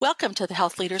Welcome to the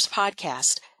Health Leaders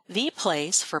Podcast, the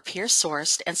place for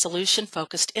peer-sourced and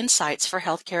solution-focused insights for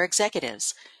healthcare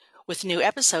executives, with new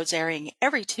episodes airing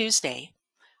every Tuesday.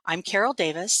 I'm Carol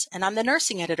Davis, and I'm the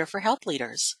nursing editor for Health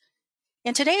Leaders.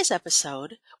 In today's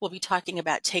episode, we'll be talking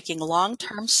about taking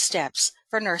long-term steps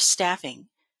for nurse staffing.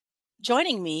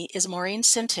 Joining me is Maureen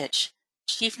Sintich,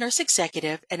 Chief Nurse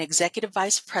Executive and Executive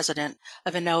Vice President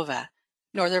of Inova,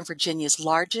 Northern Virginia's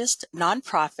largest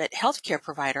nonprofit healthcare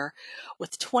provider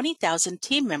with 20,000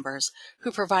 team members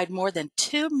who provide more than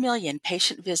 2 million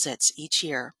patient visits each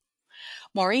year.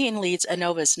 Maureen leads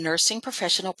Inova's nursing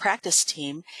professional practice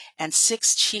team and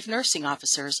 6 chief nursing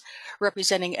officers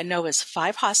representing Inova's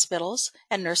 5 hospitals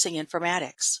and nursing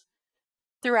informatics.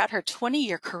 Throughout her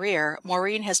 20-year career,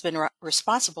 Maureen has been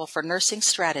responsible for nursing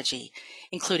strategy,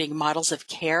 including models of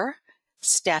care,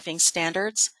 staffing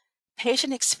standards,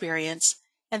 patient experience,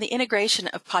 and the integration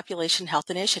of population health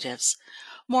initiatives.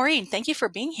 Maureen, thank you for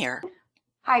being here.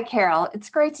 Hi, Carol. It's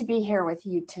great to be here with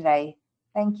you today.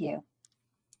 Thank you.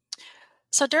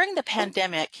 So during the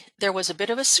pandemic, there was a bit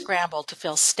of a scramble to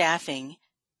fill staffing,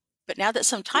 but now that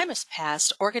some time has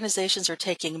passed, organizations are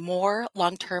taking more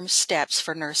long-term steps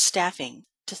for nurse staffing.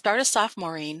 To start us off,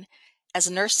 Maureen, as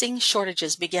nursing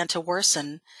shortages began to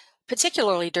worsen,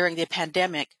 particularly during the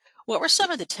pandemic, what were some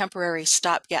of the temporary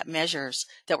stopgap measures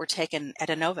that were taken at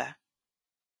Inova?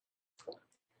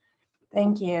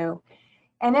 Thank you.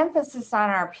 An emphasis on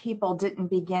our people didn't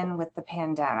begin with the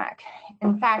pandemic.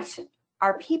 In fact,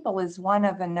 our people is one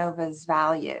of Inova's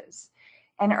values.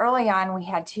 And early on, we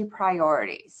had 2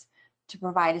 priorities: to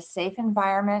provide a safe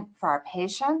environment for our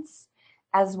patients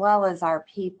as well as our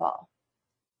people.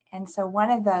 And so one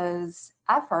of those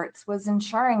efforts was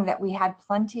ensuring that we had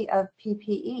plenty of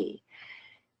PPE.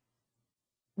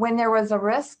 When there was a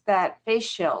risk that face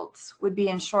shields would be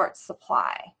in short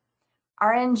supply,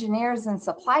 our engineers and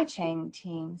supply chain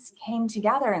teams came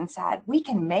together and said, we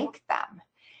can make them.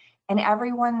 And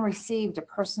everyone received a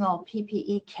personal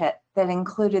PPE kit that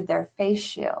included their face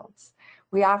shields.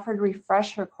 We offered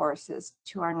refresher courses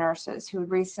to our nurses who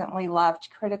had recently left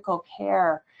critical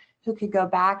care, who could go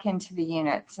back into the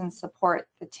units and support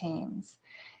the teams.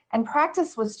 And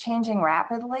practice was changing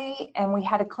rapidly, and we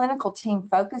had a clinical team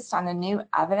focused on the new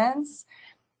evidence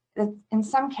that in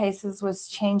some cases was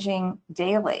changing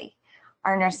daily.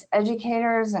 Our nurse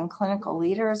educators and clinical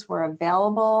leaders were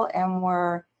available and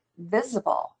were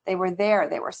visible. They were there.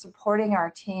 They were supporting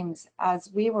our teams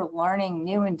as we were learning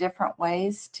new and different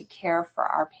ways to care for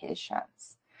our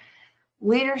patients.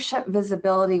 Leadership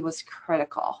visibility was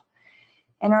critical.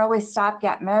 An early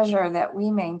stopgap measure that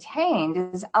we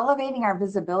maintained is elevating our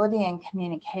visibility and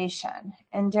communication.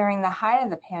 And during the height of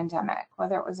the pandemic,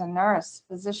 whether it was a nurse,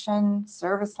 physician,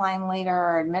 service line leader,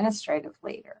 or administrative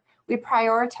leader, we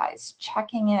prioritized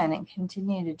checking in and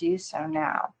continue to do so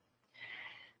now.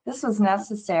 This was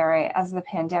necessary as the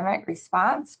pandemic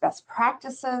response, best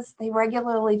practices, they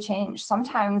regularly change,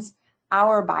 sometimes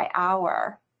hour by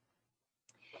hour.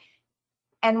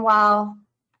 And while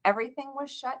everything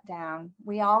was shut down,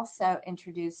 we also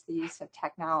introduced the use of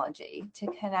technology to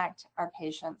connect our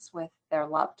patients with their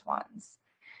loved ones.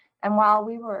 And while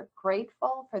we were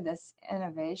grateful for this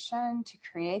innovation to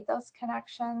create those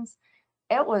connections,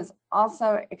 it was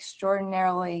also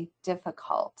extraordinarily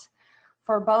difficult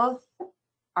for both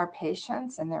our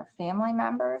patients and their family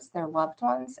members, their loved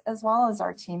ones, as well as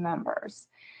our team members.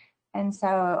 And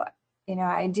so,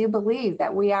 I do believe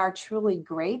that we are truly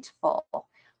grateful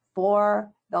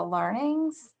for the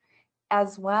learnings,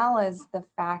 as well as the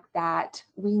fact that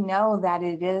we know that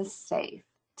it is safe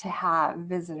to have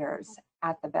visitors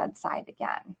at the bedside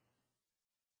again.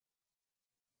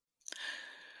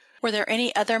 Were there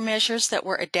any other measures that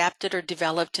were adapted or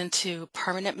developed into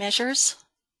permanent measures?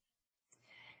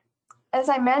 As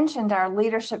I mentioned, our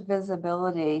leadership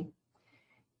visibility,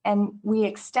 and we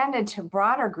extended to a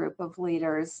broader group of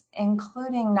leaders,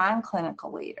 including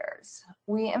non-clinical leaders.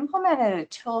 We implemented a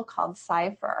tool called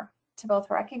Cypher to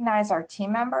both recognize our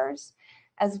team members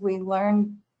as we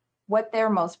learn what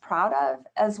they're most proud of,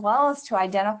 as well as to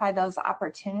identify those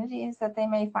opportunities that they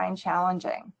may find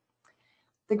challenging.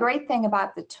 The great thing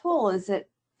about the tool is it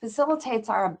facilitates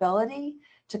our ability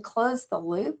to close the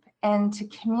loop and to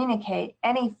communicate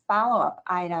any follow-up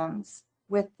items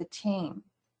with the team.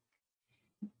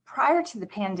 Prior to the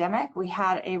pandemic, we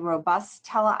had a robust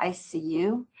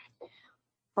tele-ICU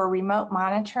for remote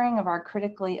monitoring of our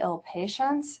critically ill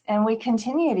patients, and we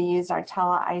continue to use our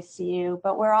tele-ICU,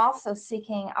 but we're also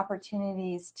seeking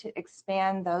opportunities to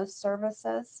expand those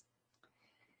services.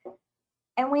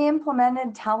 And we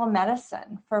implemented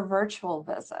telemedicine for virtual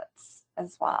visits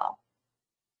as well.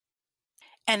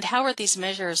 And how are these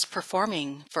measures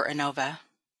performing for Inova?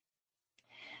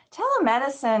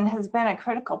 Telemedicine has been a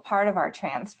critical part of our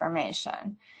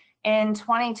transformation. In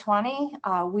 2020,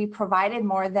 we provided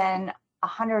more than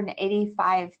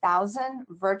 185,000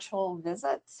 virtual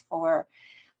visits for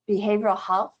behavioral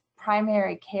health,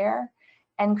 primary care,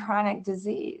 and chronic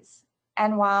disease.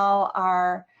 And while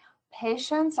our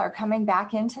patients are coming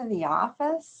back into the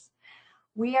office,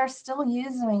 we are still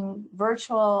using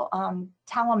virtual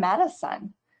telemedicine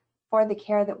for the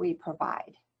care that we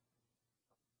provide.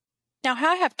 Now,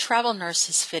 how have travel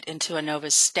nurses fit into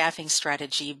Inova's staffing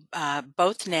strategy,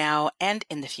 both now and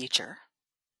in the future?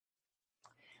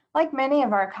 Like many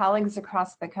of our colleagues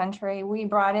across the country, we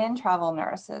brought in travel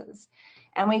nurses,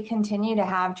 and we continue to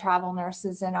have travel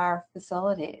nurses in our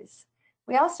facilities.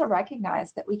 We also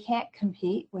recognize that we can't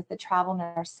compete with the travel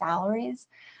nurse salaries,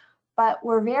 but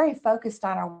we're very focused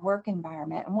on our work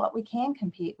environment, and what we can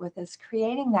compete with is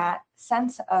creating that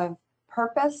sense of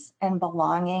purpose and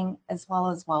belonging as well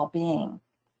as well-being.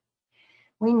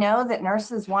 We know that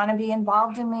nurses want to be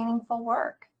involved in meaningful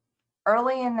work.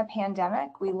 Early in the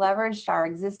pandemic, we leveraged our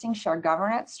existing shared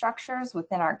governance structures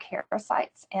within our care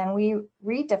sites, and we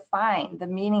redefined the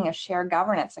meaning of shared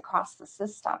governance across the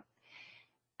system.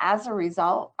 As a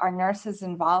result, our nurses'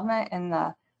 involvement in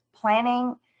the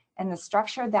planning and the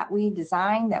structure that we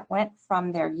designed that went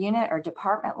from their unit or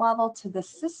department level to the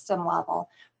system level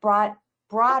brought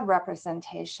broad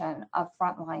representation of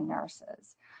frontline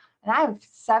nurses. And I have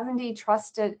 70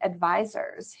 trusted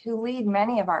advisors who lead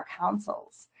many of our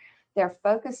councils. They're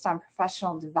focused on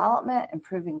professional development,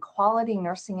 improving quality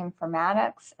nursing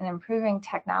informatics, and improving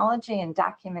technology and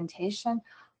documentation,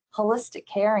 holistic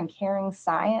care and caring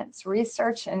science,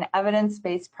 research and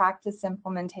evidence-based practice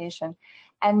implementation,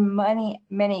 and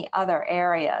many other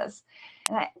areas.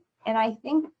 And I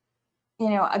think, you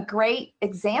know, a great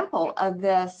example of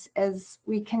this is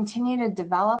we continue to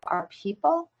develop our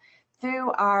people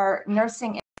through our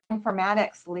nursing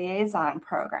informatics liaison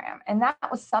program. And that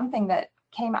was something that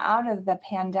came out of the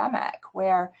pandemic,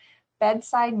 where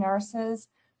bedside nurses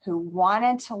who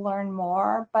wanted to learn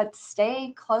more but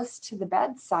stay close to the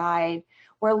bedside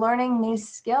were learning new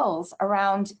skills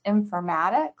around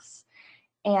informatics,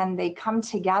 and they come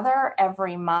together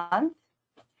every month.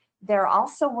 They're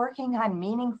also working on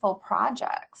meaningful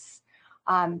projects,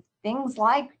 things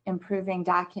like improving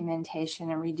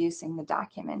documentation and reducing the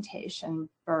documentation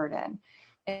burden,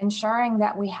 ensuring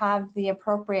that we have the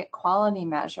appropriate quality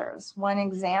measures. One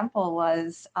example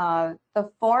was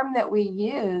the form that we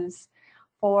use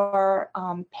for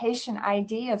patient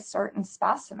ID of certain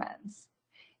specimens,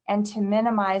 and to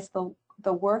minimize the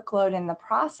workload in the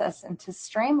process and to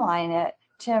streamline it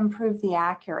to improve the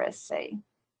accuracy.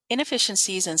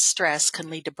 Inefficiencies and stress can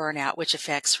lead to burnout, which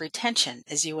affects retention,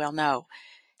 as you well know.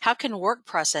 How can work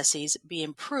processes be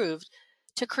improved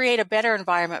to create a better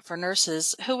environment for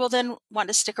nurses who will then want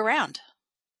to stick around?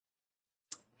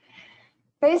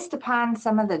 Based upon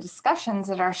some of the discussions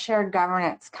at our Shared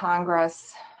Governance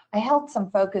Congress, I held some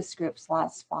focus groups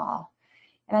last fall,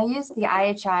 and I used the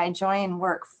IHI Joy in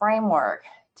Work framework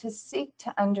to seek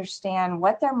to understand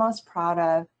what they're most proud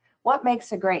of, what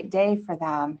makes a great day for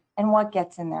them, and what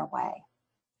gets in their way.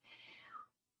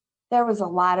 There was a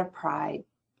lot of pride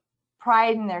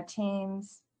in their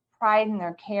teams, pride in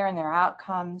their care and their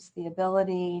outcomes, the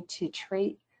ability to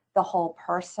treat the whole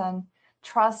person,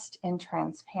 trust and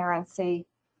transparency.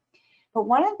 But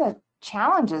one of the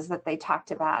challenges that they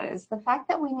talked about is the fact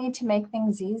that we need to make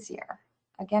things easier.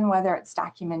 Again, whether it's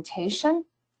documentation,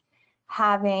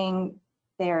 having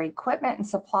their equipment and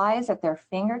supplies at their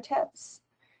fingertips,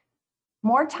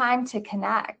 more time to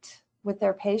connect with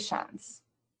their patients,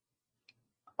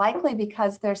 likely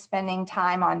because they're spending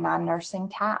time on non-nursing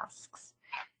tasks.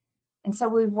 And so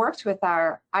we've worked with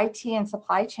our IT and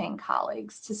supply chain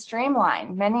colleagues to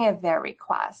streamline many of their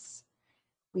requests.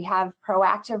 We have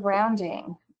proactive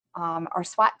rounding, or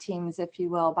SWAT teams, if you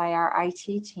will, by our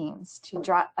IT teams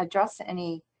to address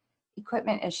any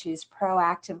equipment issues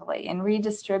proactively and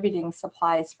redistributing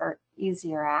supplies for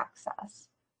easier access.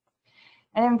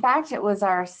 And in fact, it was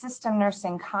our System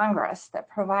Nursing Congress that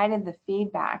provided the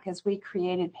feedback as we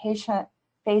created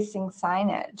patient-facing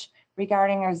signage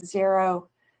regarding our zero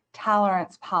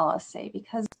tolerance policy,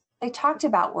 because they talked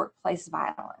about workplace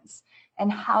violence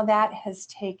and how that has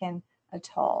taken a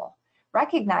toll,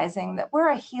 recognizing that we're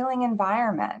a healing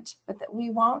environment, but that we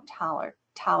won't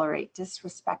tolerate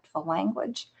disrespectful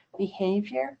language,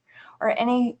 behavior, or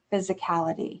any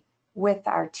physicality with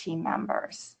our team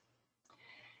members.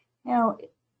 You know,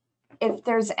 if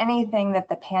there's anything that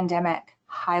the pandemic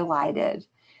highlighted,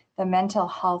 the mental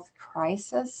health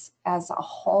crisis as a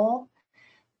whole,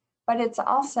 but it's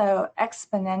also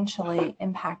exponentially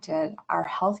impacted our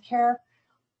healthcare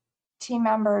team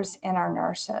members, and our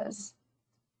nurses.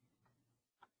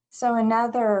 So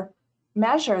another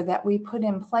measure that we put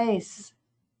in place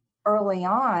early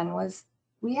on was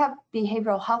we have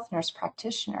behavioral health nurse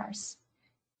practitioners,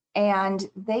 and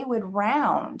they would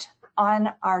round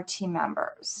on our team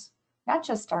members, not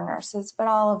just our nurses, but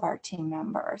all of our team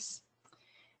members.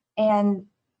 And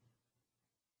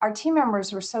our team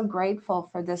members were so grateful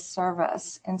for this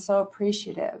service and so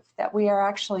appreciative that we are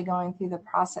actually going through the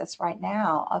process right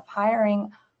now of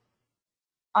hiring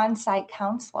on-site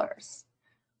counselors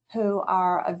who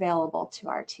are available to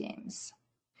our teams.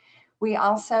 We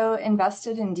also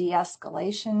invested in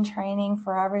de-escalation training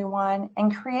for everyone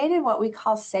and created what we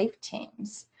call SAFE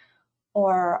teams,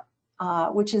 or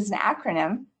which is an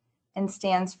acronym and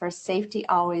stands for Safety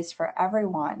Always for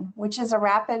Everyone, which is a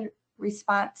rapid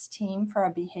response team for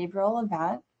a behavioral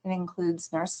event. It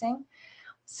includes nursing,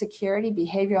 security,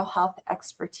 behavioral health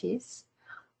expertise,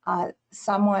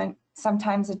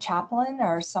 sometimes a chaplain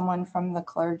or someone from the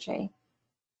clergy.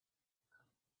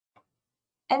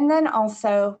 And then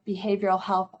also behavioral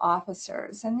health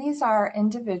officers. And these are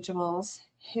individuals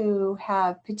who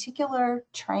have particular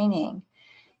training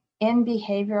in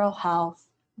behavioral health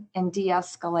and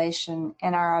de-escalation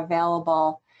and are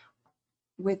available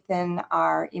within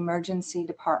our emergency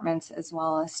departments as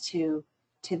well as to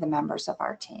the members of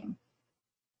our team.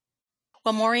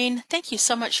 Well, Maureen, thank you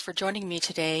so much for joining me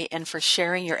today and for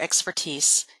sharing your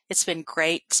expertise. It's been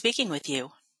great speaking with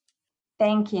you.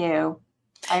 Thank you.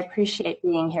 I appreciate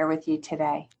being here with you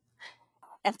today.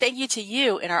 And thank you to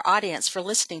you and our audience for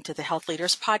listening to the Health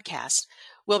Leaders Podcast.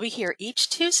 We'll be here each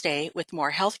Tuesday with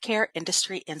more healthcare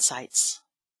industry insights.